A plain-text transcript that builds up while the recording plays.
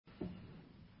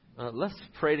Let's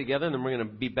pray together, and then we're going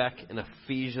to be back in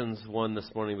Ephesians 1 this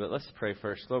morning. But let's pray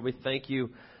first. Lord, we thank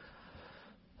you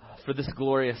for this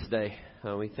glorious day.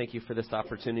 We thank you for this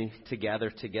opportunity to gather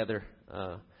together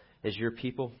as your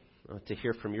people, to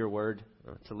hear from your word,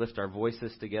 to lift our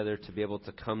voices together, to be able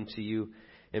to come to you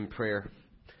in prayer.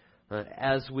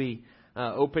 As we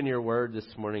open your word this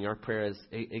morning, our prayer is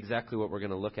exactly what we're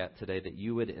going to look at today, that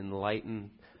you would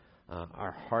enlighten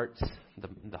our hearts,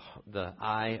 the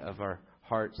eye of our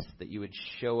hearts, that you would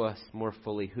show us more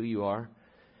fully who you are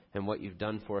and what you've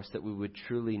done for us, that we would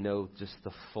truly know just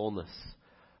the fullness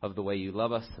of the way you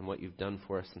love us and what you've done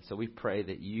for us. And so we pray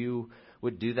that you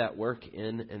would do that work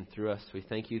in and through us. We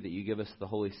thank you that you give us the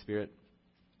Holy Spirit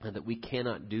and that we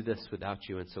cannot do this without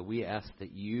you. And so we ask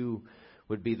that you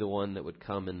would be the one that would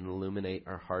come and illuminate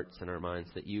our hearts and our minds,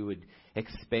 that you would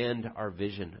expand our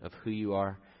vision of who you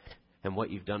are and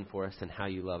what you've done for us and how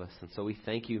you love us. And so we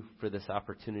thank you for this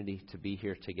opportunity to be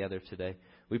here together today.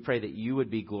 We pray that you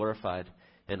would be glorified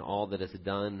in all that is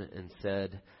done and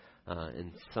said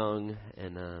and sung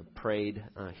and prayed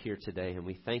here today. And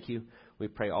we thank you. We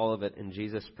pray all of it in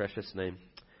Jesus' precious name.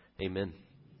 Amen.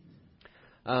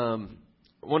 I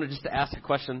wanted just to ask a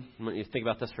question. I want you to think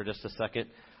about this for just a second.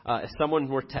 If someone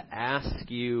were to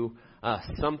ask you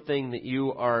something that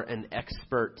you are an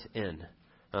expert in,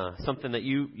 something that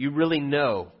you really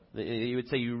know, you would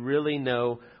say you really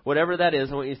know, whatever that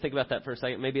is, I want you to think about that for a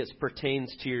second. Maybe it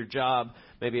pertains to your job.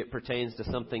 Maybe it pertains to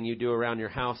something you do around your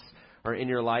house or in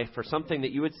your life, or something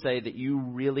that you would say that you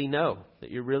really know, that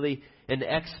you're really an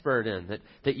expert in,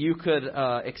 that you could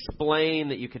explain,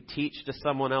 that you could teach to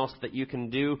someone else, that you can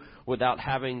do without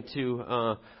having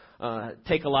to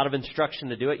take a lot of instruction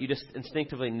to do it. You just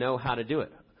instinctively know how to do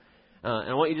it.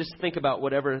 And I want you to just think about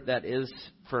whatever that is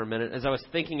for a minute. As I was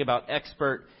thinking about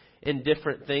expert in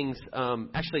different things,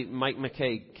 actually Mike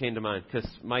McKay came to mind, because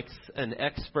Mike's an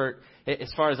expert,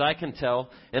 as far as I can tell,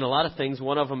 in a lot of things,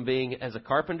 one of them being as a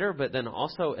carpenter, but then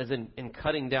also as in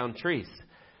cutting down trees.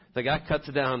 The guy cuts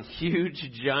down huge,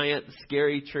 giant,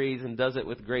 scary trees and does it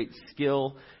with great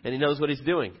skill, and he knows what he's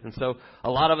doing. And so a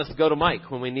lot of us go to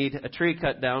Mike when we need a tree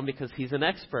cut down because he's an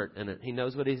expert in it. He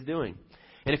knows what he's doing.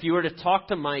 And if you were to talk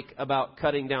to Mike about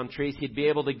cutting down trees, he'd be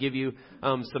able to give you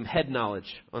some head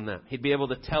knowledge on that. He'd be able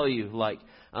to tell you, like,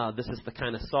 this is the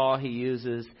kind of saw he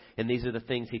uses, and these are the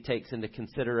things he takes into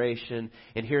consideration,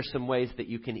 and here's some ways that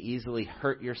you can easily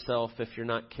hurt yourself if you're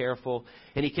not careful.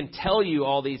 And he can tell you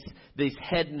all these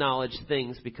head knowledge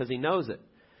things because he knows it.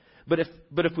 But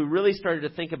if we really started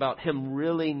to think about him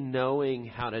really knowing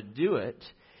how to do it,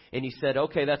 and you said,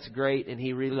 okay, that's great, and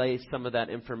he relays some of that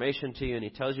information to you, and he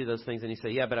tells you those things, and you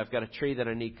say, yeah, but I've got a tree that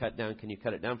I need cut down. Can you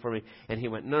cut it down for me? And he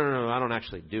went, no, I don't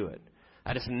actually do it.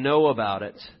 I just know about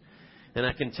it, and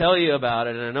I can tell you about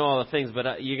it, and I know all the things,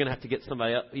 but you're going to have to get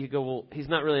somebody else. You go, well, he's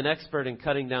not really an expert in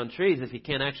cutting down trees if he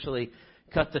can't actually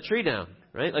cut the tree down,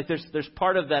 right? Like there's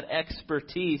part of that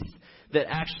expertise that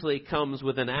actually comes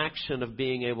with an action of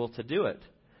being able to do it.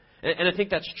 And I think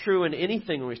that's true in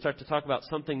anything when we start to talk about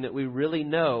something that we really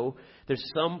know. There's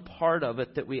some part of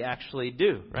it that we actually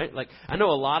do, right? Like I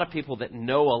know a lot of people that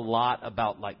know a lot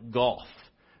about like golf,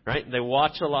 right? They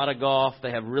watch a lot of golf. They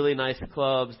have really nice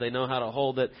clubs. They know how to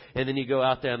hold it. And then you go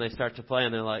out there and they start to play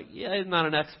and they're like, yeah, he's not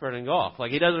an expert in golf. Like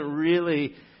he doesn't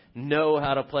really know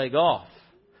how to play golf,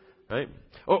 right?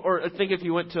 Or think if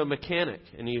you went to a mechanic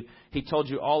and he told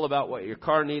you all about what your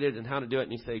car needed and how to do it,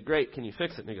 and you say, great, can you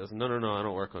fix it? And he goes, no, I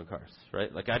don't work on cars,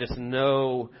 right? Like I just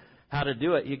know how to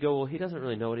do it. You go, well, he doesn't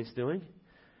really know what he's doing,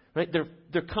 right?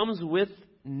 There comes with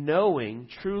knowing,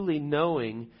 truly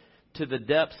knowing to the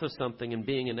depths of something and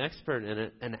being an expert in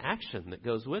it, an action that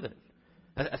goes with it.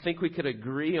 I think we could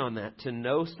agree on that. To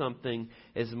know something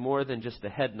is more than just the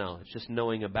head knowledge, just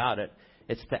knowing about it.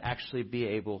 It's to actually be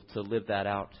able to live that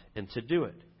out and to do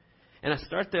it. And I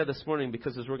start there this morning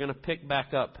because as we're going to pick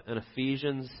back up in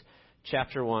Ephesians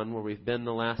chapter 1, where we've been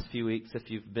the last few weeks,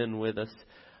 if you've been with us,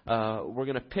 we're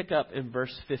going to pick up in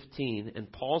verse 15.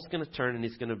 And Paul's going to turn and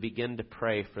he's going to begin to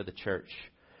pray for the church.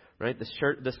 Right?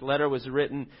 This letter was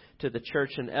written to the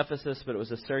church in Ephesus, but it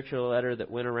was a circular letter that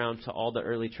went around to all the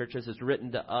early churches. It's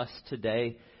written to us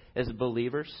today as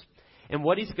believers. And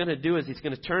what he's going to do is he's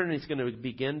going to turn and he's going to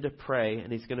begin to pray.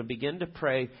 And he's going to begin to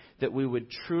pray that we would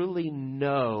truly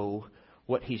know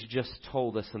what he's just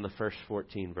told us in the first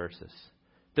 14 verses.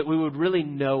 That we would really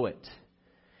know it.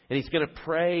 And he's going to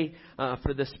pray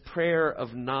for this prayer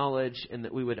of knowledge and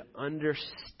that we would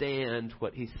understand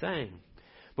what he's saying.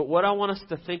 But what I want us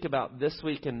to think about this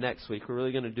week and next week, we're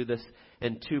really going to do this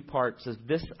in two parts, is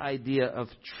this idea of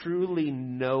truly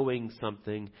knowing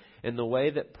something. And the way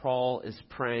that Paul is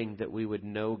praying that we would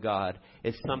know God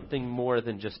is something more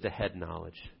than just a head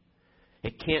knowledge.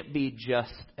 It can't be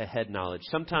just a head knowledge.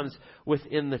 Sometimes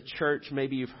within the church,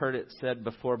 maybe you've heard it said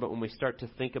before, but when we start to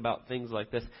think about things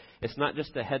like this, it's not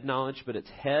just a head knowledge, but it's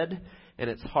head and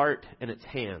it's heart and it's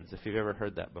hands, if you've ever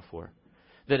heard that before.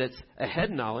 That it's a head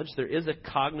knowledge. There is a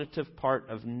cognitive part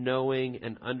of knowing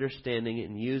and understanding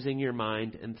and using your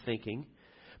mind and thinking.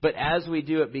 But as we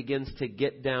do, it begins to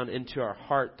get down into our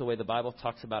heart, the way the Bible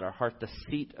talks about our heart, the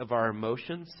seat of our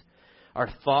emotions, our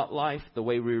thought life, the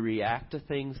way we react to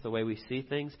things, the way we see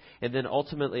things. And then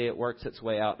ultimately it works its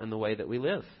way out in the way that we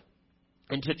live.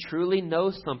 And to truly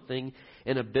know something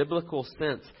in a biblical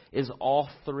sense is all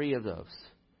three of those.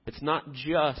 It's not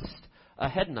just a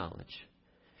head knowledge.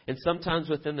 And sometimes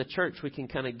within the church, we can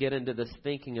kind of get into this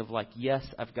thinking of like, yes,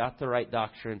 I've got the right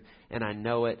doctrine and I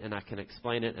know it and I can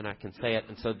explain it and I can say it.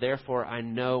 And so therefore I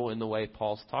know in the way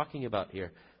Paul's talking about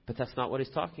here. But that's not what he's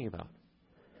talking about.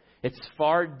 It's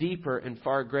far deeper and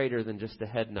far greater than just a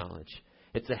head knowledge.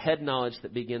 It's a head knowledge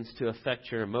that begins to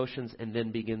affect your emotions and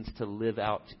then begins to live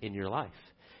out in your life.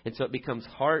 And so it becomes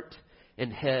heart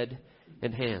and head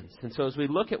and hands. And so as we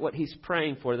look at what he's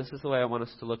praying for, this is the way I want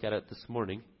us to look at it this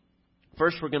morning.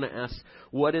 First, we're going to ask,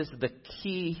 what is the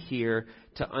key here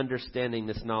to understanding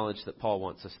this knowledge that Paul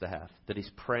wants us to have, that he's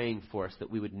praying for us,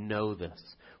 that we would know this?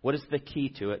 What is the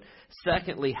key to it?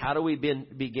 Secondly, how do we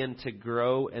begin to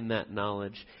grow in that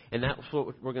knowledge? And that's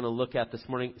what we're going to look at this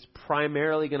morning. It's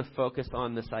primarily going to focus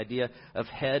on this idea of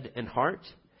head and heart.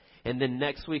 And then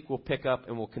next week we'll pick up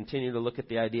and we'll continue to look at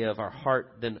the idea of our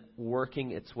heart then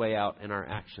working its way out in our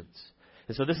actions.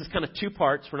 And so this is kind of two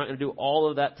parts. We're not going to do all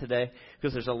of that today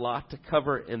because there's a lot to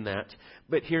cover in that.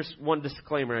 But here's one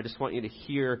disclaimer I just want you to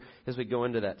hear as we go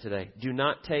into that today. Do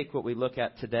not take what we look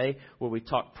at today where we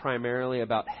talk primarily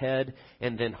about head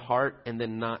and then heart and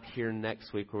then not hear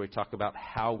next week where we talk about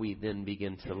how we then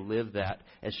begin to live that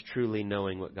as truly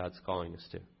knowing what God's calling us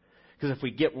to. Because if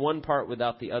we get one part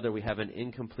without the other, we have an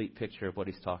incomplete picture of what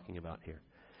he's talking about here.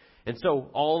 And so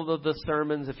all of the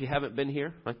sermons, if you haven't been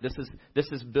here, like this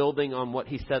is building on what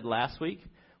he said last week,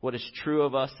 what is true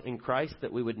of us in Christ,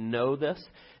 that we would know this.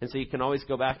 And so you can always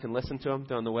go back and listen to them.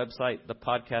 They're on the website, the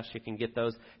podcast, you can get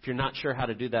those. If you're not sure how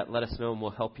to do that, let us know and we'll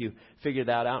help you figure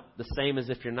that out. The same as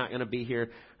if you're not going to be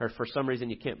here or for some reason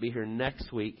you can't be here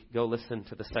next week, go listen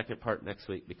to the second part next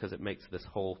week because it makes this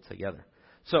whole together.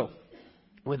 So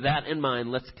with that in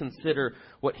mind, let's consider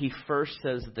what he first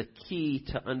says the key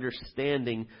to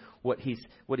understanding what he's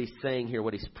saying here,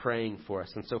 what he's praying for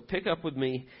us. And so pick up with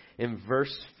me in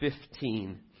verse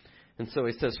 15. And so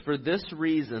he says, for this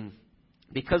reason,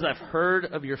 because I've heard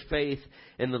of your faith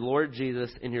in the Lord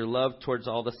Jesus and your love towards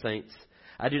all the saints,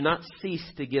 I do not cease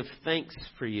to give thanks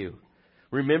for you,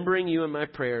 remembering you in my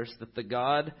prayers, that the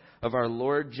God of our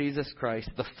Lord Jesus Christ,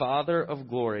 the Father of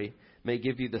glory, may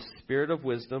give you the spirit of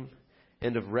wisdom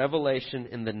and of revelation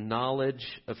in the knowledge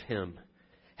of him,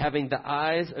 having the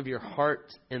eyes of your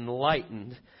heart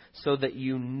enlightened, so that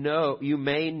you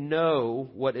may know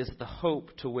what is the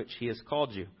hope to which he has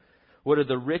called you, what are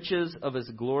the riches of his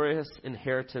glorious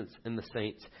inheritance in the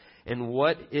saints, and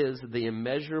what is the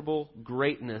immeasurable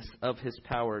greatness of his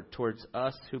power towards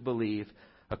us who believe,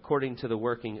 according to the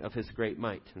working of his great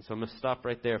might. And so I'm going to stop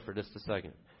right there for just a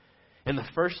second. And the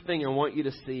first thing I want you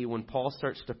to see when Paul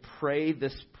starts to pray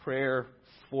this prayer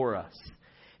for us,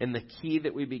 and the key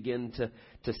that we begin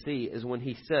to see is when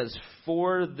he says,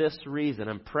 for this reason,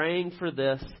 I'm praying for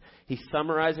this. He's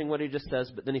summarizing what he just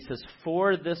says, but then he says,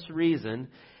 for this reason.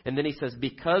 And then he says,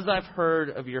 because I've heard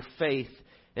of your faith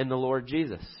in the Lord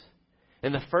Jesus.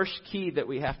 And the first key that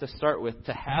we have to start with,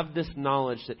 to have this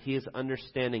knowledge that he is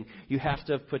understanding, you have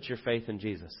to have put your faith in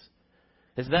Jesus.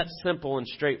 It's that simple and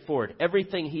straightforward.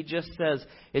 Everything he just says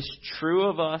is true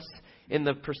of us in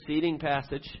the preceding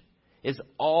passage, is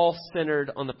all centered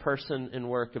on the person and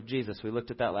work of Jesus. We looked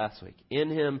at that last week.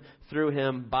 In him, through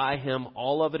him, by him,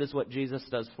 all of it is what Jesus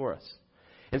does for us.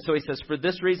 And so he says, for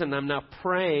this reason, I'm now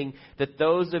praying that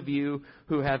those of you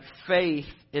who have faith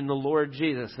in the Lord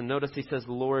Jesus, and notice he says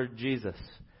Lord Jesus.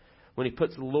 When he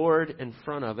puts Lord in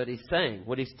front of it, he's saying,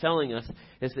 what he's telling us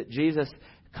is that Jesus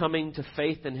coming to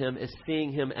faith in him is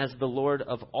seeing him as the Lord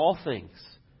of all things.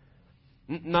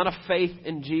 Not a faith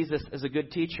in Jesus as a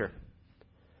good teacher.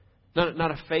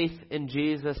 Not a faith in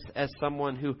Jesus as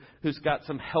someone who's got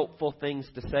some helpful things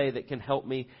to say that can help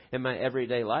me in my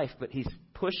everyday life. But he's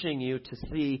pushing you to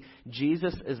see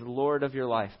Jesus as Lord of your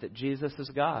life, that Jesus is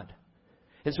God.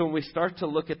 And so when we start to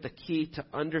look at the key to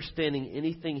understanding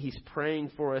anything he's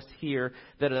praying for us here,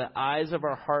 that the eyes of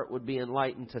our heart would be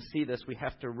enlightened to see this, we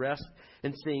have to rest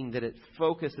in seeing that it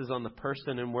focuses on the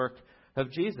person and work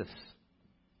of Jesus.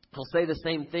 He'll say the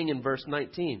same thing in verse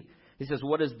 19. He says,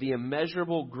 what is the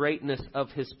immeasurable greatness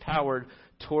of his power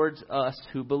towards us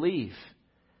who believe?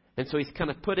 And so he's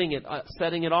kind of putting it,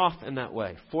 setting it off in that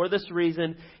way. For this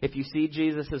reason, if you see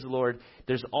Jesus as Lord,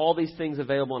 there's all these things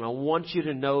available, and I want you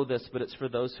to know this, but it's for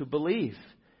those who believe.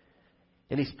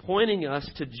 And he's pointing us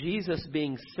to Jesus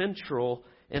being central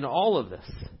in all of this.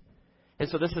 And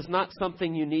so this is not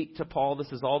something unique to Paul.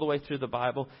 This is all the way through the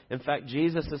Bible. In fact,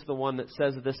 Jesus is the one that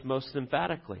says this most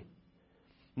emphatically.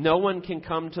 No one can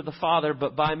come to the Father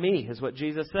but by me, is what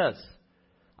Jesus says.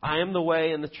 I am the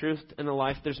way and the truth and the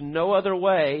life. There's no other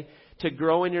way to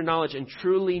grow in your knowledge and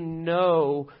truly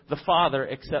know the Father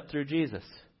except through Jesus.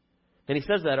 And he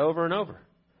says that over and over.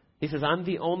 He says, I'm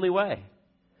the only way.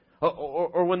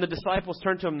 Or when the disciples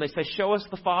turn to him, they say, show us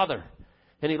the Father.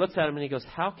 And he looks at him and he goes,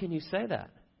 how can you say that?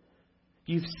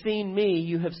 You've seen me,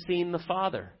 you have seen the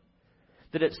Father.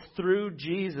 That it's through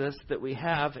Jesus that we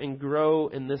have and grow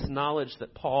in this knowledge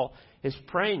that Paul is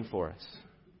praying for us.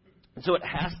 And so it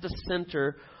has to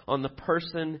center on the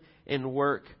person and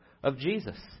work of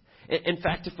Jesus. In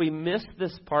fact, if we miss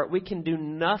this part, we can do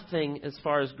nothing as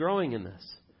far as growing in this.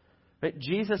 Right?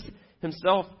 Jesus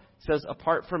himself says,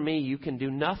 apart from me, you can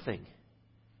do nothing.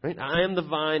 Right? I am the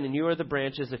vine and you are the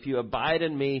branches. If you abide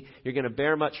in me, you're going to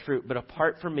bear much fruit. But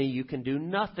apart from me, you can do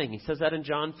nothing. He says that in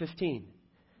John 15.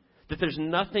 That there's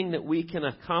nothing that we can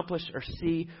accomplish or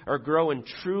see or grow in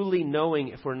truly knowing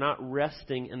if we're not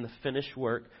resting in the finished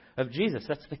work of Jesus.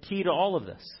 That's the key to all of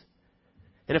this.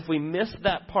 And if we miss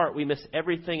that part, we miss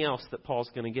everything else that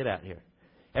Paul's going to get at here.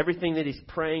 Everything that he's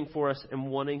praying for us and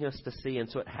wanting us to see. And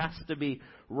so it has to be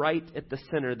right at the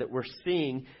center that we're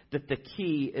seeing that the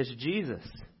key is Jesus.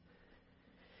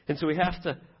 And so we have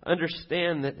to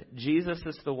understand that Jesus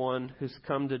is the one who's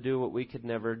come to do what we could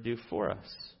never do for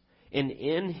us. And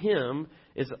in him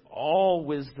is all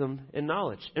wisdom and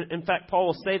knowledge. In fact, Paul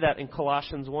will say that in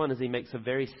Colossians 1 as he makes a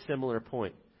very similar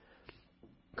point.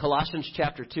 Colossians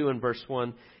chapter 2 and verse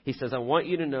 1, he says, I want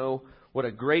you to know what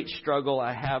a great struggle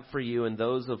I have for you and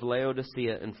those of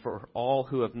Laodicea and for all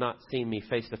who have not seen me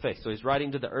face to face. So he's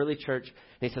writing to the early church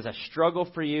and he says, I struggle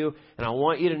for you and I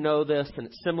want you to know this. And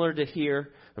it's similar to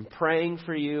here. I'm praying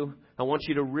for you. I want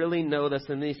you to really know this.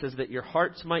 And then he says that your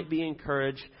hearts might be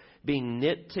encouraged, being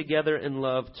knit together in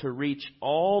love to reach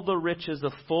all the riches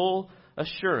of full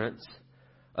assurance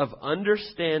of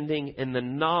understanding and the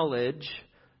knowledge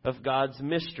of God's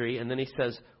mystery. And then he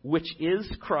says, which is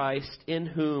Christ, in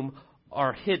whom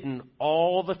are hidden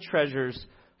all the treasures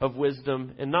of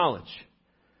wisdom and knowledge.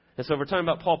 And so we're talking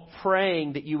about Paul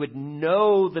praying that you would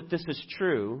know that this is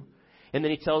true. And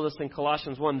then he tells us in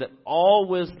Colossians 1 that all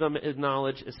wisdom and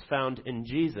knowledge is found in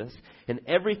Jesus. And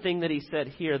everything that he said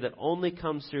here that only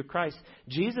comes through Christ,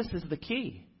 Jesus is the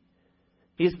key.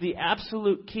 He is the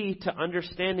absolute key to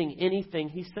understanding anything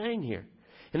he's saying here.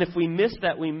 And if we miss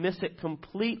that, we miss it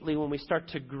completely when we start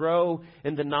to grow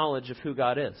in the knowledge of who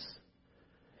God is.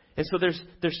 And so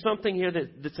there's something here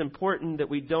that's important that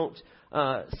we don't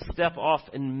step off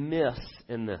and miss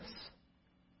in this.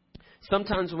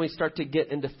 Sometimes when we start to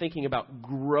get into thinking about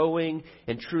growing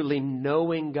and truly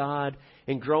knowing God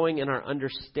and growing in our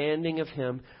understanding of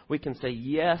him, we can say,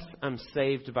 yes, I'm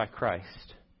saved by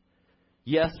Christ.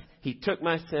 Yes, he took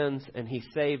my sins and he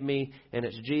saved me and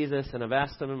it's Jesus and I've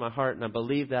asked him in my heart and I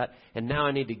believe that and now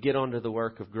I need to get on to the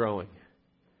work of growing.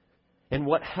 And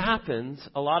what happens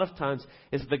a lot of times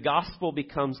is the gospel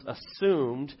becomes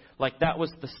assumed like that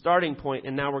was the starting point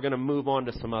and now we're going to move on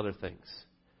to some other things.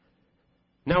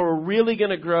 Now we're really going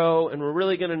to grow and we're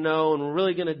really going to know and we're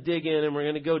really going to dig in and we're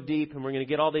going to go deep and we're going to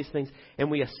get all these things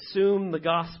and we assume the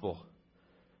gospel.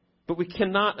 But we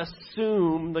cannot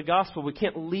assume the gospel. We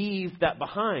can't leave that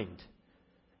behind.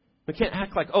 We can't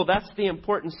act like, oh, that's the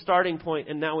important starting point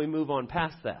and now we move on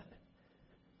past that.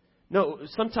 No,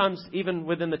 sometimes even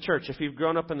within the church, if you've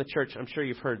grown up in the church, I'm sure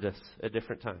you've heard this at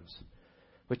different times.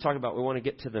 We talk about we want to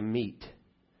get to the meat.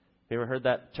 You ever heard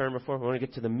that term before? We want to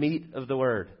get to the meat of the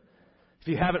word. If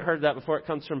you haven't heard that before, it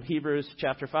comes from Hebrews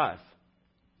chapter 5.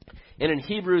 And in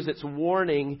Hebrews, it's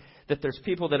warning that there's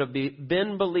people that have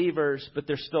been believers, but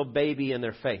they're still baby in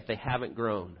their faith. They haven't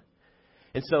grown.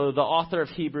 And so the author of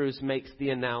Hebrews makes the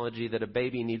analogy that a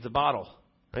baby needs a bottle,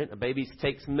 right? A baby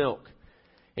takes milk.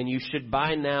 And you should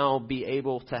by now be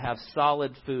able to have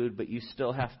solid food, but you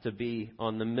still have to be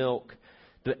on the milk,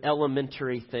 the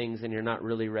elementary things, and you're not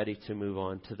really ready to move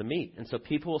on to the meat. And so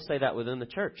people will say that within the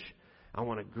church. I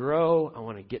want to grow. I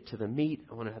want to get to the meat.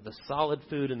 I want to have the solid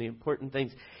food and the important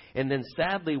things. And then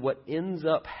sadly, what ends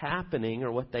up happening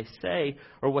or what they say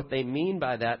or what they mean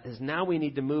by that is now we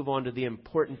need to move on to the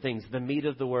important things, the meat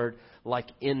of the word, like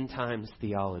end times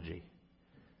theology.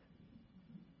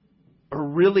 Or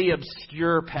really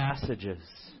obscure passages.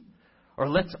 Or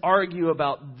let's argue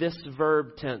about this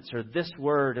verb tense or this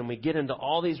word, and we get into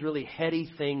all these really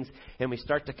heady things, and we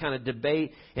start to kind of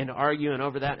debate and argue and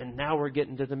over that, and now we're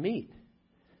getting to the meat.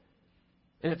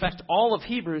 And in fact, all of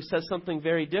Hebrews says something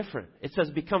very different. It says,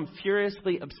 become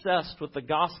furiously obsessed with the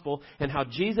gospel and how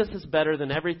Jesus is better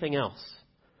than everything else.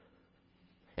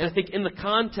 And I think in the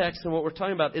context and what we're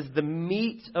talking about is the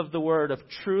meat of the word of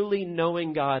truly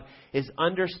knowing God is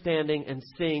understanding and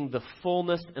seeing the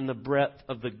fullness and the breadth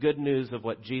of the good news of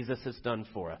what Jesus has done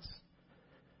for us.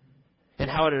 And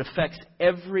how it affects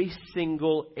every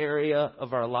single area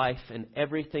of our life and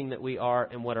everything that we are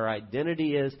and what our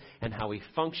identity is and how we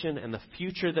function and the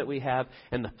future that we have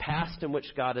and the past in which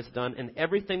God has done and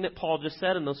everything that Paul just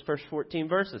said in those first 14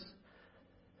 verses.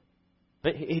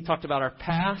 He talked about our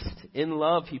past in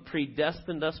love. He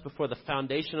predestined us before the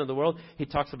foundation of the world. He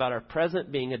talks about our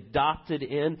present being adopted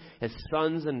in as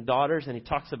sons and daughters. And he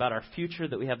talks about our future,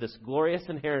 that we have this glorious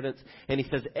inheritance. And he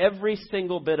says every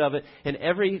single bit of it and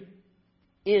every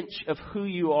inch of who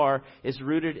you are is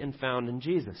rooted and found in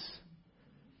Jesus,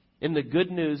 in the good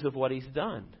news of what he's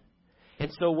done.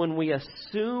 And so when we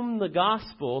assume the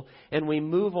gospel and we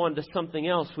move on to something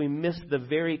else, we miss the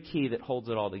very key that holds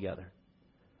it all together.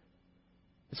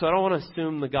 So I don't want to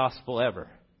assume the gospel ever.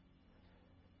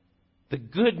 The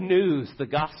good news, the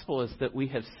gospel, is that we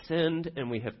have sinned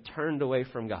and we have turned away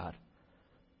from God.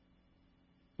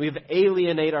 We have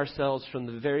alienated ourselves from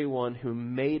the very one who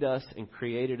made us and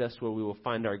created us, where we will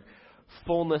find our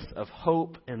fullness of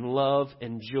hope and love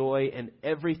and joy and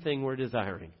everything we're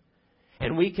desiring.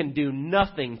 And we can do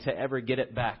nothing to ever get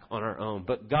it back on our own.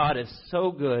 But God is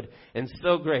so good and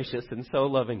so gracious and so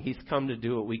loving. He's come to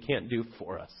do what we can't do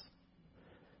for us.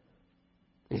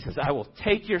 He says, I will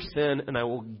take your sin and I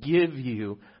will give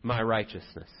you my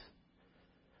righteousness.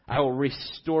 I will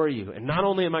restore you. And not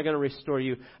only am I going to restore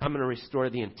you, I'm going to restore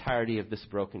the entirety of this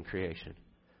broken creation.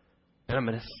 And I'm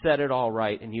going to set it all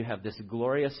right. And you have this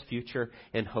glorious future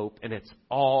and hope. And it's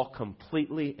all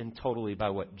completely and totally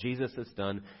by what Jesus has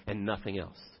done and nothing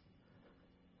else.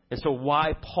 And so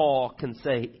why Paul can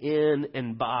say, in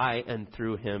and by and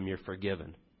through him you're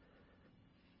forgiven.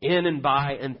 In and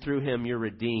by and through him you're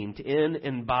redeemed. In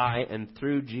and by and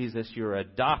through Jesus you're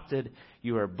adopted.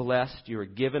 You are blessed. You are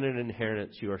given an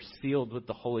inheritance. You are sealed with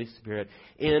the Holy Spirit.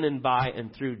 In and by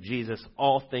and through Jesus,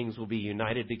 all things will be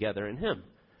united together in him.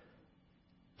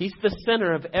 He's the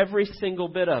center of every single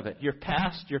bit of it. Your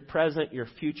past, your present, your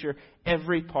future,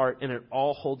 every part, and it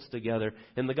all holds together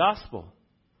in the gospel.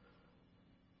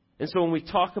 And so when we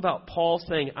talk about Paul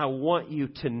saying, I want you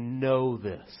to know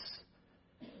this.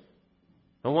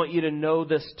 I want you to know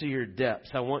this to your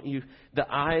depths. I want you,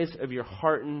 the eyes of your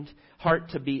heart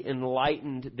to be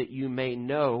enlightened, that you may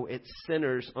know it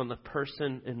centers on the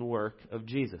person and work of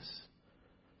Jesus.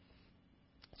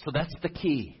 So that's the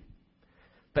key.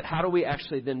 But how do we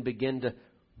actually then begin to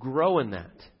grow in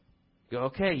that? Go,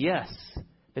 okay, yes,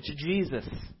 it's Jesus.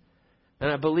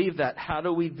 And I believe that. How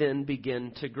do we then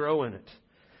begin to grow in it?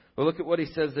 Well, look at what he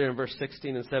says there in verse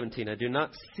 16 and 17. I do not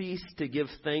cease to give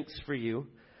thanks for you,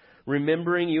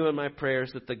 remembering you in my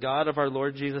prayers, that the God of our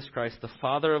Lord Jesus Christ, the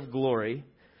Father of glory,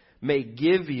 may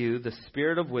give you the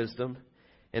spirit of wisdom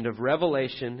and of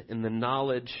revelation in the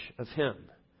knowledge of him.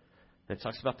 And it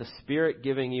talks about the Spirit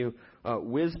giving you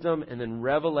wisdom and then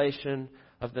revelation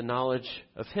of the knowledge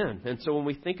of him. And so when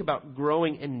we think about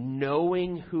growing and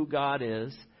knowing who God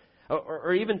is,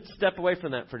 or even step away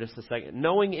from that for just a second,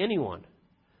 knowing anyone,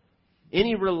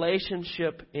 any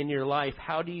relationship in your life,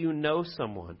 how do you know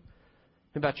someone?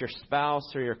 About your spouse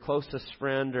or your closest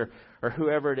friend or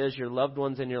whoever it is, your loved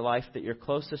ones in your life that you're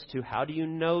closest to, how do you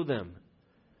know them?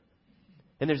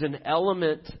 And there's an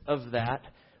element of that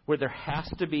where there has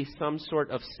to be some sort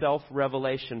of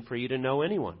self-revelation for you to know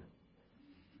anyone.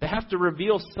 They have to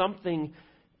reveal something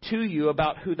to you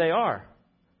about who they are.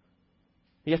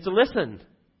 You have to listen.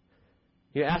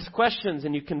 You ask questions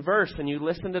and you converse and you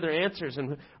listen to their answers.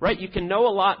 And right, you can know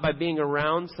a lot by being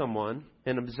around someone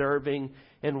and observing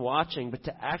and watching, but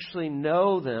to actually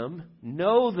know them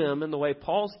in the way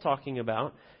Paul's talking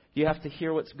about, you have to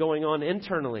hear what's going on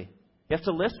internally. You have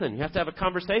to listen. You have to have a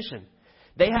conversation.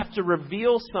 They have to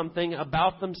reveal something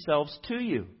about themselves to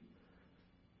you.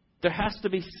 There has to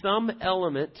be some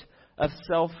element of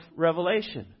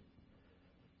self-revelation.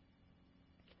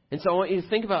 And so I want you to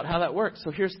think about how that works.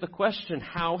 So here's the question.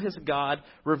 How has God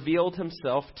revealed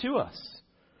himself to us?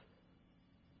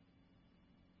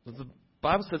 The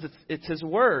Bible says it's his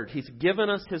word. He's given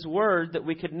us his word that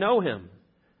we could know him.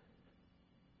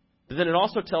 But then it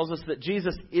also tells us that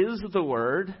Jesus is the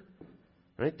word,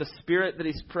 right? The Spirit that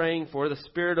he's praying for, the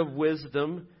Spirit of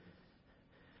wisdom,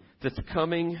 that's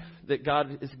coming, that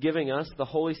God is giving us, the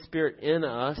Holy Spirit in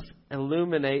us,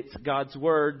 illuminates God's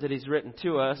Word that He's written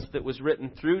to us, that was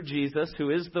written through Jesus, who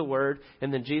is the Word,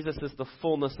 and then Jesus is the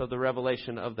fullness of the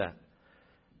revelation of that.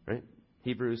 Right?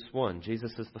 Hebrews 1,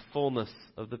 Jesus is the fullness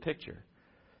of the picture.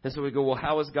 And so we go, well,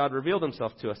 how has God revealed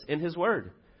Himself to us? In His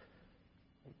Word.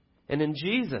 And in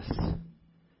Jesus.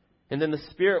 And then the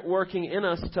Spirit working in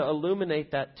us to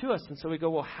illuminate that to us. And so we go,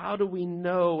 well, how do we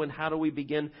know and how do we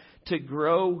begin to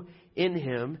grow in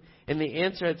Him? And the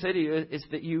answer I'd say to you is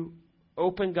that you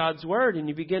open God's Word and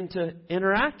you begin to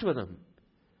interact with Him.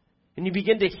 And you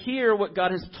begin to hear what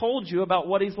God has told you about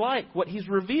what He's like, what He's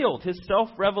revealed, His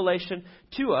self-revelation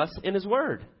to us in His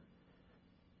Word.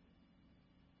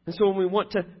 And so when we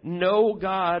want to know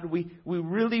God, we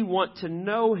really want to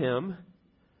know Him,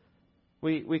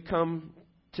 we come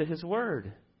to His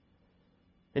Word.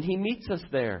 And He meets us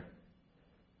there.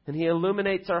 And He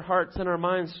illuminates our hearts and our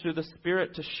minds through the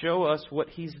Spirit to show us what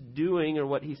He's doing or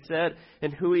what He said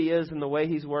and who He is and the way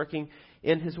He's working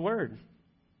in His Word.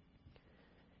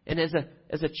 And as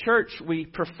a church, we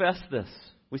profess this.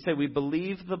 We say we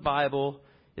believe the Bible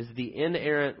is the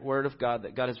inerrant Word of God,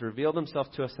 that God has revealed Himself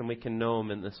to us and we can know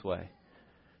Him in this way.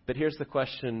 But here's the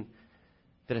question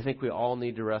that I think we all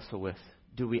need to wrestle with.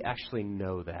 Do we actually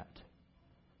know that?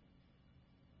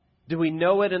 Do we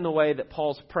know it in the way that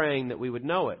Paul's praying that we would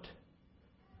know it?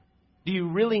 Do you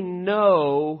really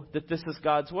know that this is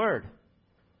God's Word?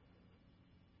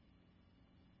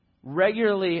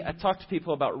 Regularly, I talk to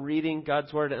people about reading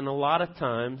God's Word, and a lot of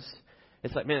times,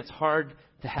 it's like, man, it's hard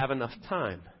to have enough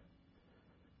time.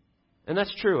 And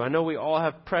that's true. I know we all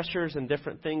have pressures and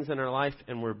different things in our life,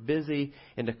 and we're busy,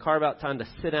 and to carve out time to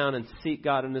sit down and seek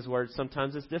God in His Word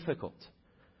sometimes is difficult.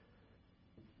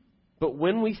 But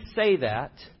when we say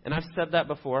that, and I've said that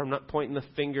before, I'm not pointing the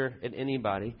finger at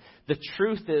anybody. The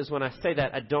truth is, when I say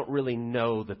that, I don't really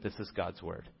know that this is God's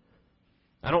Word.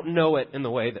 I don't know it in the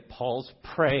way that Paul's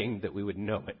praying that we would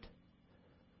know it.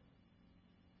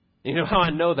 You know how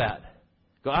I know that?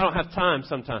 I don't have time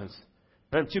sometimes.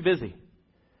 I'm too busy.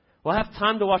 Well, I have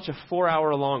time to watch a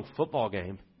 4-hour-long football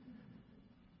game.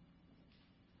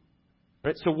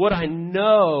 Right? So what I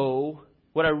know,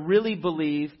 what I really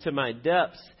believe to my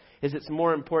depths, is it's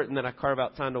more important that I carve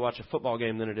out time to watch a football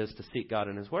game than it is to seek God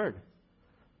in His Word.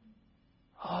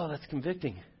 Oh, that's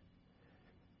convicting.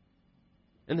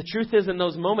 And the truth is, in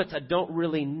those moments, I don't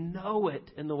really know it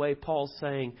in the way Paul's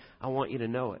saying, I want you to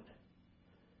know it.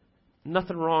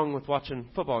 Nothing wrong with watching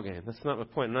a football game. That's not my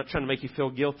point. I'm not trying to make you feel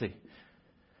guilty.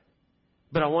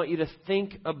 But I want you to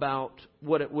think about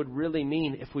what it would really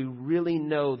mean if we really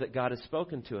know that God has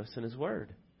spoken to us in His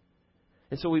Word.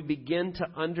 And so we begin to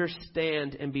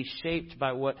understand and be shaped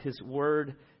by what His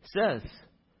Word says.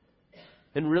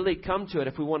 And really come to it.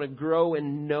 If we want to grow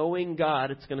in knowing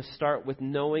God, it's going to start with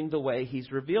knowing the way He's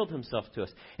revealed Himself to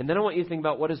us. And then I want you to think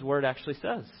about what His Word actually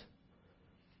says.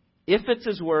 If it's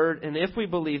His Word, and if we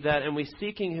believe that, and we're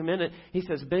seeking Him in it, He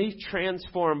says, be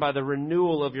transformed by the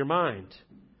renewal of your mind.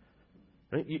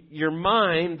 Right? Your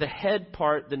mind, the head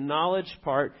part, the knowledge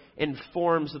part,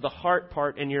 informs the heart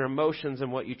part and your emotions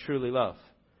and what you truly love.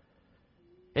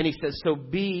 And He says, so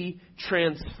be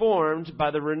transformed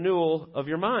by the renewal of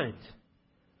your mind.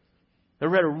 I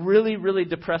read a really, really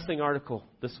depressing article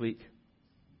this week.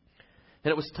 And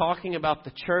it was talking about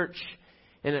the church.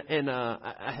 And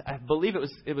I believe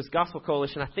it was Gospel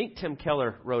Coalition. I think Tim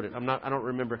Keller wrote it. I don't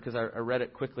remember because I read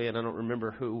it quickly and I don't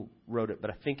remember who wrote it. But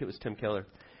I think it was Tim Keller.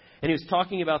 And he was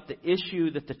talking about the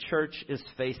issue that the church is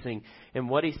facing. And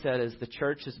what he said is the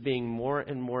church is being more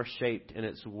and more shaped in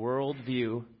its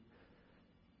worldview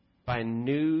by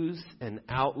news and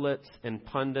outlets and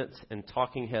pundits and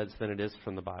talking heads than it is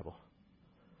from the Bible.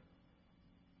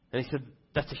 And he said,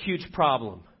 that's a huge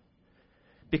problem.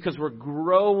 Because we're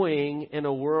growing in a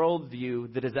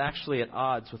worldview that is actually at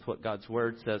odds with what God's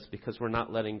Word says, because we're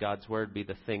not letting God's Word be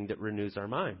the thing that renews our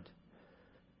mind.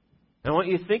 And I want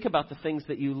you to think about the things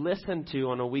that you listen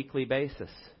to on a weekly basis.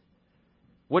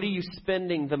 What are you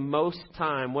spending the most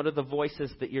time? What are the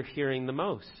voices that you're hearing the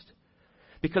most?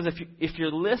 Because if you're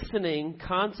listening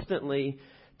constantly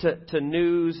to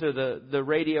news or the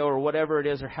radio or whatever it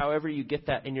is or however you get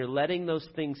that, and you're letting those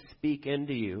things speak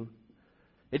into you,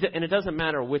 and it doesn't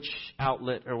matter which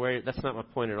outlet or where, that's not my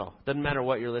point at all. It doesn't matter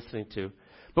what you're listening to.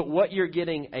 But what you're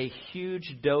getting a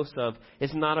huge dose of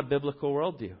is not a biblical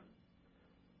worldview.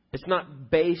 It's not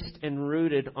based and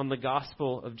rooted on the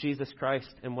gospel of Jesus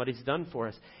Christ and what He's done for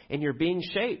us. And you're being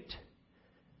shaped.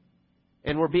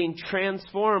 And we're being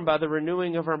transformed by the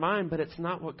renewing of our mind, but it's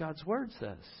not what God's Word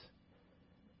says.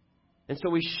 And so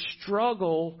we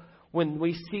struggle when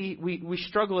we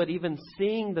struggle at even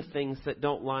seeing the things that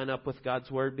don't line up with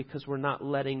God's Word because we're not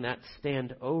letting that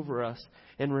stand over us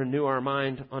and renew our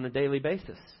mind on a daily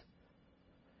basis.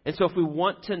 And so if we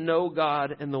want to know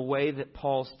God in the way that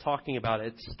Paul's talking about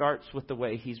it starts with the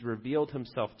way He's revealed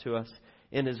Himself to us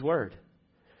in His Word.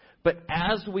 But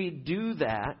as we do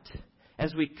that,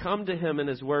 as we come to Him in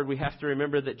His Word, we have to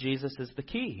remember that Jesus is the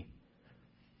key.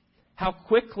 How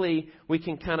quickly we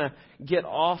can kind of get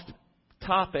off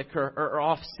topic or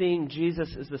off seeing Jesus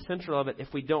as the center of it if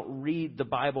we don't read the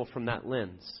Bible from that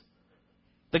lens.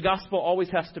 The gospel always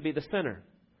has to be the center.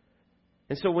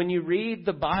 And so when you read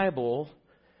the Bible,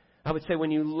 I would say when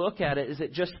you look at it, is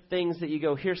it just things that you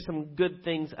go, here's some good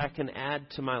things I can add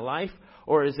to my life?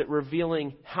 Or is it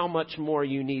revealing how much more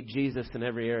you need Jesus in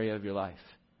every area of your life?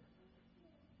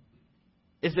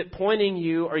 Is it pointing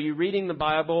you, are you reading the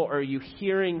Bible, or are you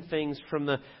hearing things from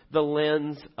the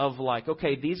lens of like,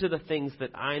 okay, these are the things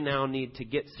that I now need to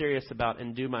get serious about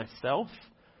and do myself?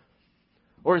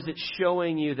 Or is it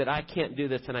showing you that I can't do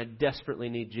this and I desperately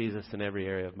need Jesus in every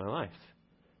area of my life?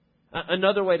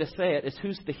 Another way to say it is,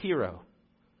 who's the hero?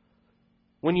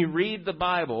 When you read the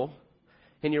Bible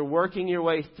and you're working your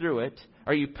way through it,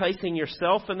 are you placing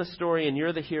yourself in the story and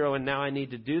you're the hero and now I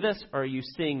need to do this? Or are you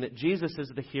seeing that Jesus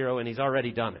is the hero and He's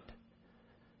already done it?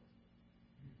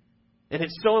 And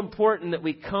it's so important that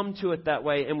we come to it that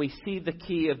way and we see the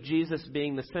key of Jesus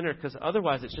being the center, because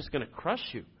otherwise it's just going to crush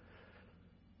you.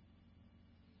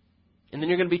 And then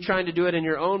you're going to be trying to do it in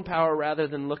your own power rather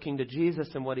than looking to Jesus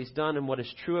and what He's done and what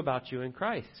is true about you in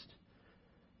Christ.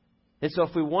 And so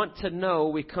if we want to know,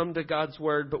 we come to God's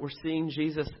Word, but we're seeing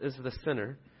Jesus as the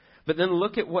center. But then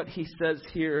look at what he says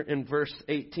here in verse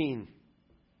 18.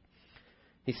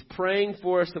 He's praying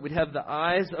for us that we'd have the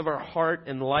eyes of our heart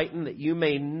enlightened, that you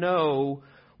may know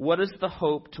what is the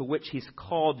hope to which He's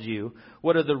called you,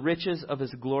 what are the riches of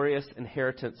His glorious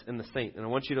inheritance in the saints. And I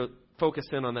want you to focus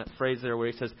in on that phrase there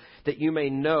where he says, that you may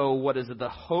know what is the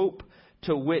hope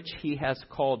to which He has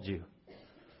called you.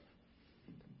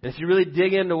 And if you really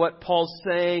dig into what Paul's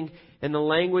saying and the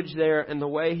language there and the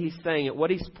way he's saying it,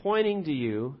 what he's pointing to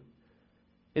you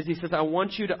is he says, I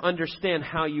want you to understand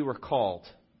how you were called.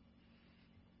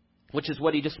 Which is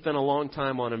what he just spent a long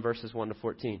time on in verses 1 to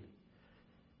 14.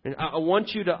 And I want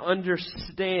you to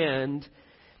understand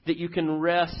that you can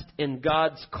rest in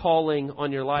God's calling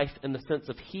on your life in the sense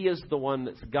of He is the one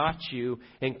that's got you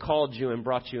and called you and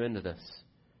brought you into this.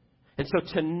 And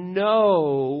so to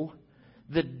know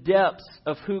the depths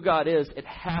of who God is, it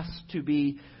has to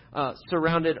be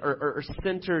surrounded or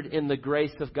centered in the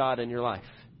grace of God in your life.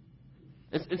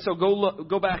 And so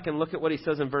go back and look at what he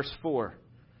says in verse 4.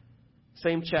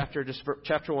 Same chapter, just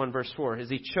chapter 1, verse 4. As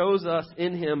He chose us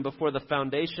in Him before the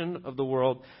foundation of the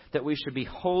world, that we should be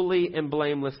holy and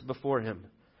blameless before Him.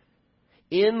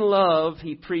 In love,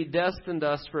 He predestined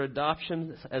us for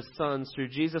adoption as sons through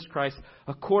Jesus Christ,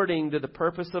 according to the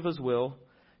purpose of His will,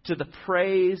 to the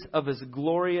praise of His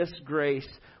glorious grace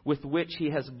with which He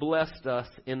has blessed us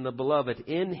in the Beloved.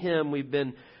 In Him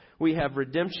we have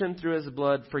redemption through His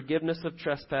blood, forgiveness of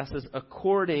trespasses,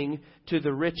 according to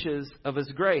the riches of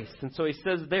His grace. And so he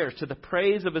says there, to the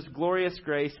praise of His glorious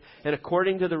grace, and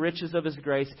according to the riches of His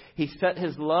grace, He set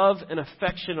His love and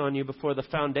affection on you before the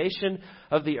foundation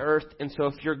of the earth. And so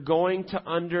if you're going to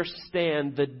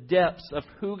understand the depths of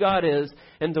who God is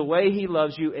and the way He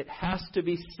loves you, it has to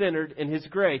be centered in His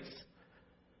grace.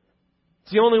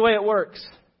 It's the only way it works.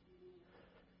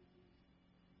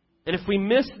 And if we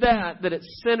miss that it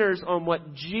centers on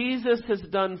what Jesus has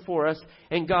done for us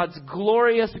and God's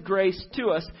glorious grace to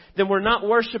us, then we're not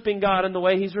worshiping God in the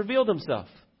way He's revealed Himself.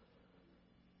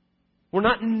 We're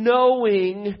not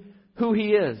knowing who He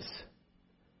is.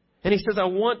 And he says, I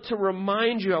want to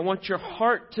remind you, I want your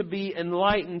heart to be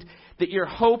enlightened, that your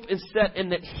hope is set in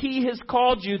that He has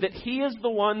called you, that He is the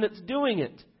one that's doing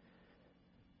it.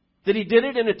 That He did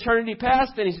it in eternity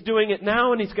past, and He's doing it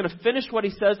now, and He's going to finish what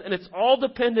He says, and it's all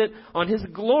dependent on His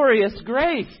glorious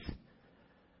grace.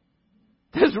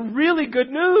 That's really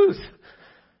good news.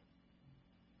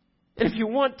 And if you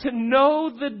want to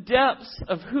know the depths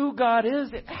of who God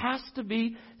is, it has to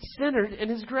be centered in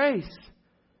His grace.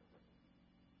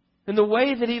 In the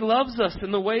way that He loves us,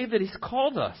 in the way that He's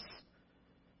called us.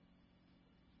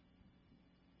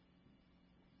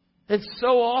 And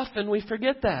so often we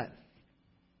forget that.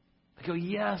 I go,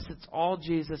 yes, it's all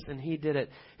Jesus and He did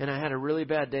it. And I had a really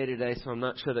bad day today, so I'm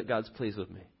not sure that God's pleased with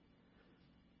me.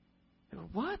 I go,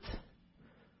 what?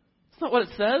 It's not what it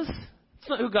says. It's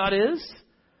not who God is.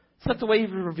 It's not the way He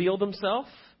revealed Himself.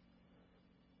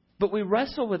 But we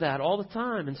wrestle with that all the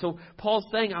time. And so Paul's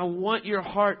saying, I want your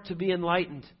heart to be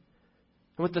enlightened.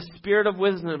 And with the Spirit of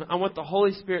wisdom, I want the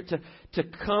Holy Spirit to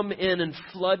come in and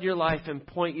flood your life and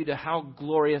point you to how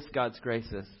glorious God's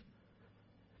grace is.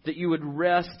 That you would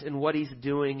rest in what He's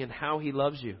doing and how He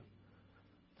loves you.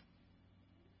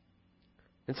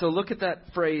 And so look at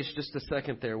that phrase just a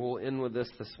second there. We'll end with this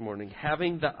morning.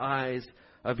 Having the eyes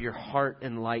of your heart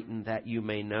enlightened that you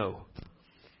may know.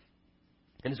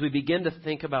 And as we begin to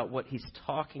think about what he's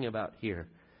talking about here,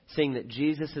 seeing that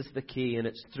Jesus is the key and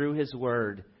it's through His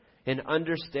Word and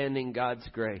understanding God's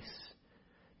grace,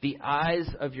 the eyes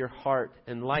of your heart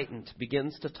enlightened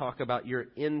begins to talk about your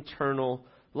internal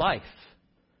life,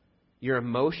 your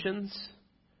emotions,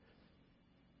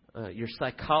 your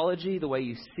psychology, the way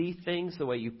you see things, the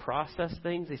way you process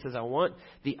things. He says, I want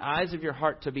the eyes of your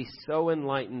heart to be so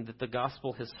enlightened that the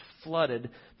gospel has flooded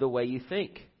the way you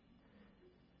think,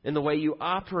 and the way you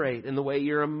operate, and the way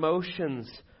your emotions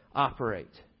operate.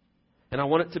 And I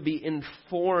want it to be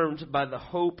informed by the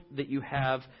hope that you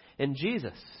have in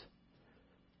Jesus.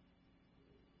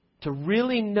 To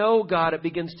really know God, it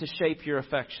begins to shape your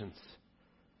affections.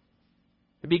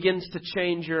 It begins to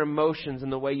change your emotions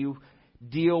and the way you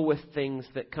deal with things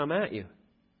that come at you.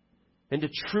 And to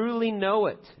truly know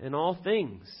it in all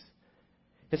things.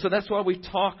 And so that's why we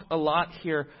talk a lot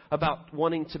here about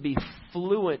wanting to be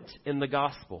fluent in the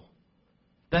gospel.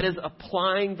 That is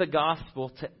applying the gospel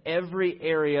to every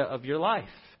area of your life.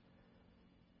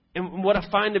 And what I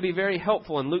find to be very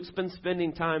helpful, and Luke's been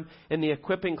spending time in the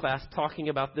equipping class talking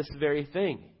about this very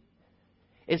thing,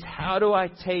 is how do I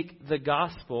take the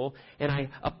gospel and I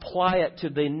apply it to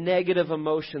the negative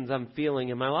emotions I'm feeling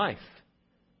in my life?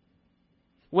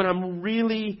 When I'm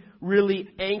really, really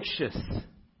anxious,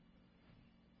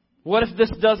 what if this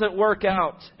doesn't work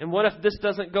out? And what if this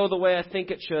doesn't go the way I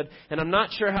think it should? And I'm not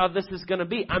sure how this is going to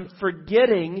be. I'm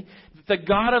forgetting that the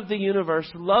God of the universe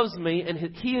loves me and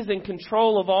He is in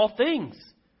control of all things.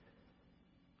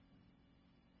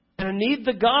 And I need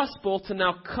the gospel to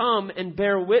now come and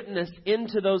bear witness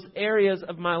into those areas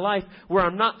of my life where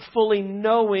I'm not fully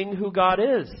knowing who God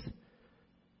is.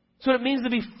 So it means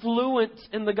to be fluent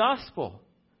in the gospel.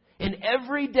 And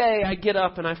every day I get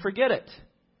up and I forget it.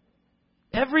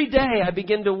 Every day I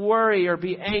begin to worry or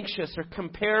be anxious or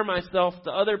compare myself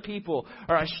to other people,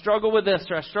 or I struggle with this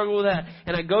or I struggle with that,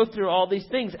 and I go through all these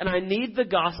things, and I need the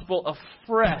gospel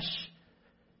afresh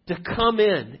to come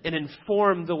in and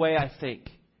inform the way I think,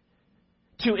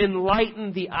 to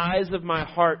enlighten the eyes of my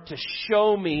heart, to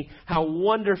show me how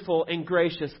wonderful and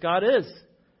gracious God is.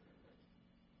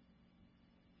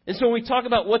 And so when we talk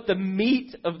about what the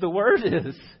meat of the Word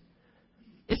is,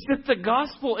 it's that the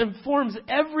gospel informs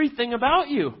everything about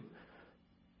you.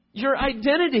 Your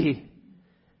identity,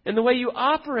 and the way you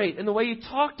operate, and the way you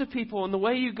talk to people, and the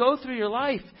way you go through your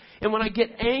life. And when I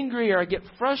get angry or I get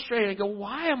frustrated, I go,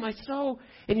 why am I so...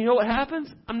 And you know what happens?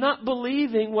 I'm not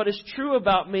believing what is true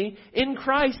about me in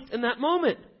Christ in that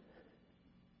moment.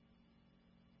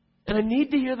 And I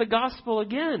need to hear the gospel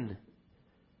again.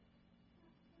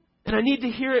 And I need to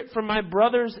hear it from my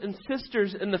brothers and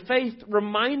sisters in the faith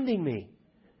reminding me.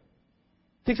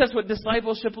 I think that's what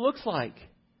discipleship looks like.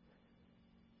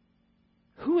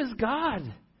 Who is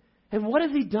God? And what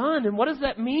has He done? And what does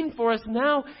that mean for us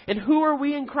now? And who are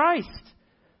we in Christ?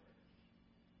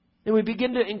 And we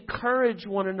begin to encourage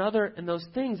one another in those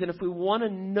things. And if we want to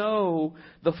know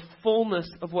the fullness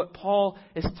of what Paul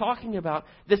is talking about,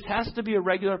 this has to be a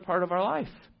regular part of our life.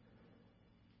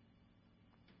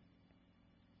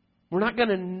 We're not going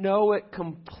to know it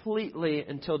completely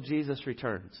until Jesus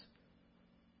returns.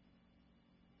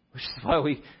 Which is why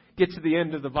we get to the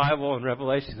end of the Bible in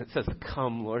Revelation. It says,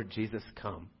 come, Lord Jesus,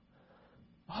 come.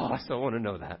 Oh, I so want to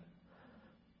know that.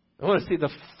 I want to see the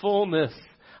fullness.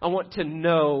 I want to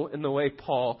know in the way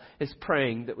Paul is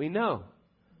praying that we know.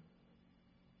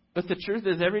 But the truth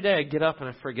is, every day I get up and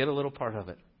I forget a little part of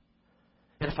it.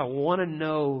 And if I want to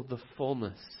know the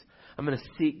fullness, I'm going to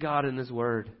seek God in His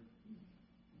Word.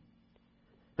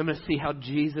 I'm going to see how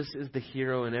Jesus is the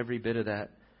hero in every bit of that.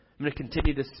 I'm going to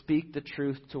continue to speak the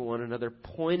truth to one another,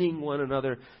 pointing one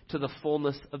another to the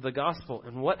fullness of the gospel.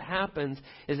 And what happens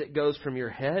is it goes from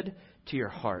your head to your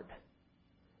heart.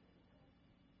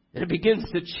 And it begins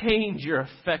to change your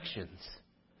affections.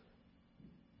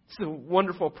 It's a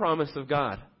wonderful promise of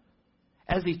God.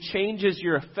 As He changes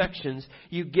your affections,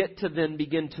 you get to then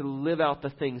begin to live out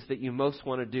the things that you most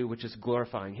want to do, which is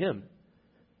glorifying Him.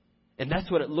 And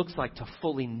that's what it looks like to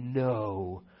fully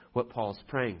know what Paul's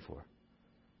praying for.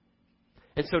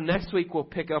 And so next week we'll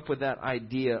pick up with that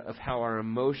idea of how our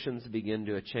emotions begin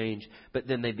to change, but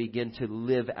then they begin to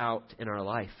live out in our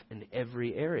life in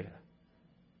every area.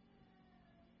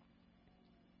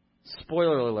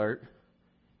 Spoiler alert,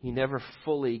 You never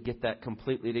fully get that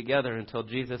completely together until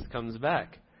Jesus comes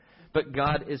back. But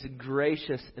God is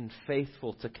gracious and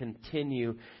faithful to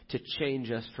continue to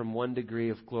change us from one degree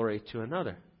of glory to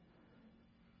another.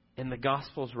 And the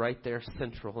gospel's right there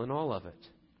central in all of it.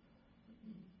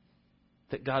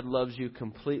 That God loves you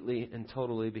completely and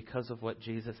totally because of what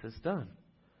Jesus has done.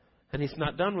 And He's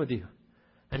not done with you.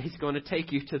 And He's going to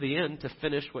take you to the end to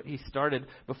finish what He started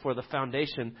before the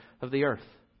foundation of the earth.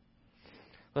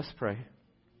 Let's pray.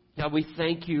 God, we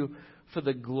thank you for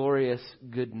the glorious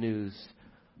good news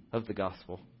of the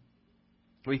gospel.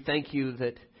 We thank you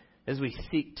that as we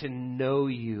seek to know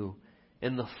you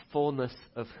in the fullness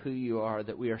of who you are,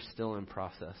 that we are still in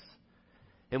process.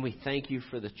 And we thank you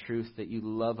for the truth that you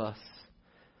love us,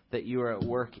 that you are at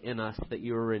work in us, that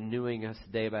you are renewing us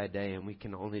day by day, and we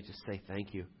can only just say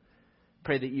thank you.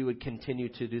 Pray that you would continue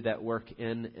to do that work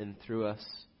in and through us,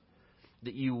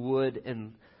 that you would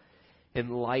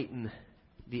enlighten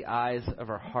the eyes of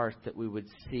our heart, that we would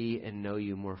see and know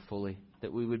you more fully,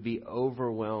 that we would be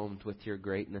overwhelmed with your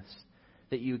greatness,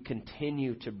 that you would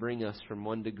continue to bring us from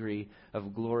one degree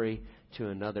of glory to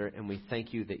another, and we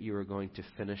thank you that you are going to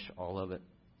finish all of it.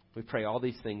 We pray all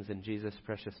these things in Jesus'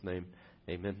 precious name.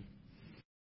 Amen.